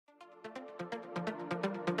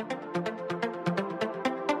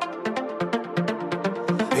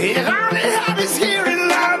It only happens here in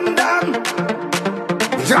London.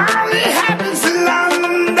 It only happens in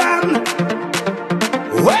London.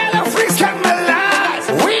 Where the freaks come alive.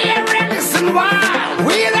 We are reckless and wild.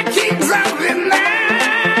 We're the kings of the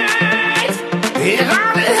night. It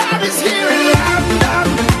only happens here in London.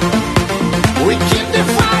 We keep the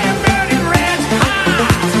fire burning red hot.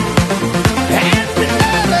 And we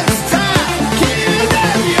never stop. Give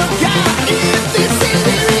them your God. If this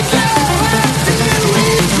city we go until we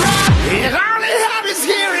drop. It only happens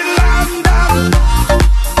here in London.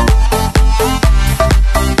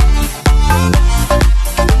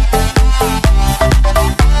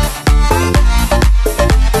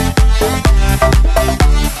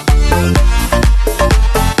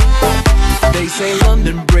 They say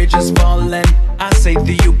London Bridge is falling. I say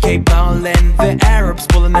the UK ballin'. The Arabs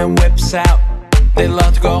pulling their whips out. They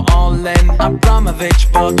love to go all in.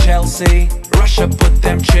 Abramovich bought Chelsea. Russia put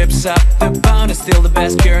them chips up. The pound is still the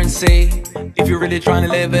best currency if you're really trying to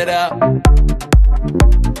live it up.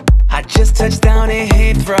 I just touched down in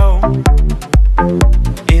Heathrow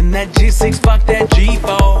in that G6, fuck that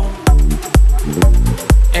G4.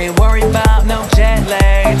 Ain't worried about no jet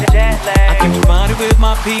lag. I keep party with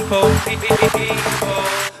my people.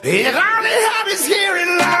 It only happens here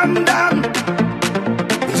in London.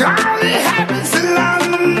 It only happens in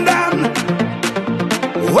London.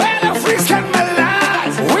 Where the freaks come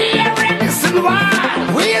alive. We are reckless and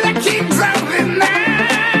wild. We're the kings of the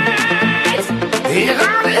night. It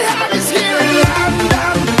only happens here in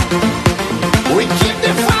London. We keep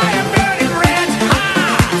the fire burning red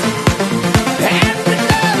hot. And we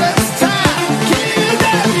never stop. Give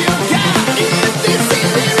them your God. If this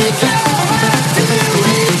city we go until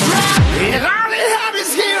we drop. It only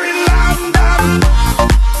happens here in London.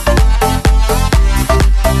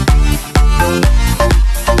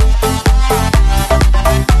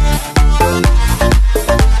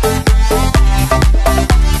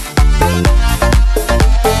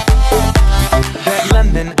 That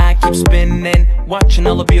London I keep spinning, watching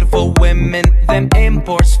all the beautiful women. Them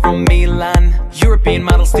imports from Milan, European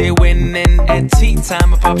models still winning. At tea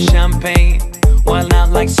time I pop champagne, while not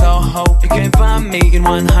like Soho. You can find me in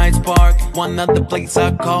One Hyde Park, one of the places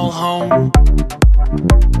I call home.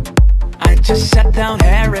 I just shut down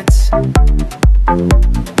Harrods,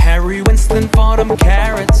 Harry Winston for them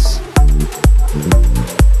carrots.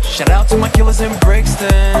 Shout out to my killers in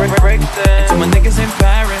Brixton, and to my niggas in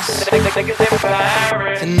Paris.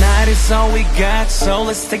 Tonight is all we got, so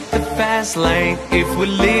let's take the fast lane. If we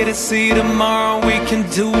live to see tomorrow, we can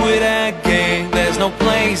do it again. There's no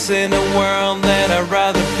place in the world that I'd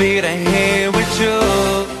rather be than here with you.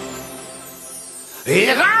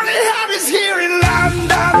 It only happens here in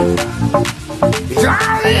London. It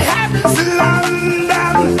only happens.